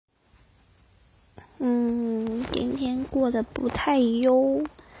今天过得不太优。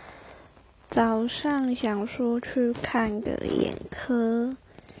早上想说去看个眼科，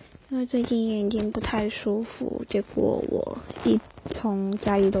因为最近眼睛不太舒服，结果我一从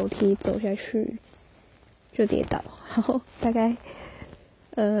家里楼梯走下去就跌倒，然后大概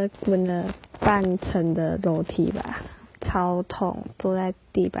滚了半层的楼梯吧，超痛，坐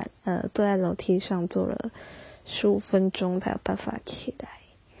在楼梯上坐了15分钟才有办法起来。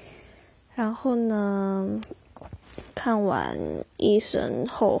然后呢，看完医生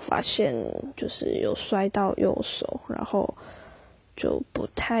后发现就是有摔到右手，然后就不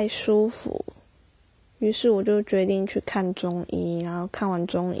太舒服，于是我就决定去看中医。然后看完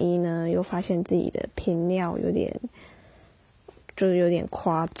中医呢，又发现自己的频尿有点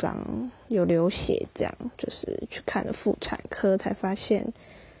夸张，有流血，这样就是去看了妇产科才发现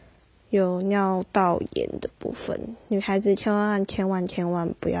有尿道炎的部分。女孩子千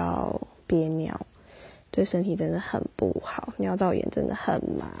万不要憋尿，对身体真的很不好，尿道炎真的很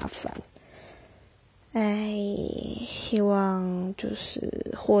麻烦。希望就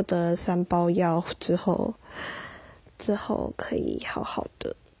是获得3包药之后可以好好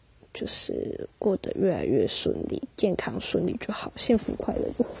的，就是过得越来越顺利，健康顺利就好，幸福快乐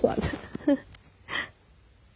就算了。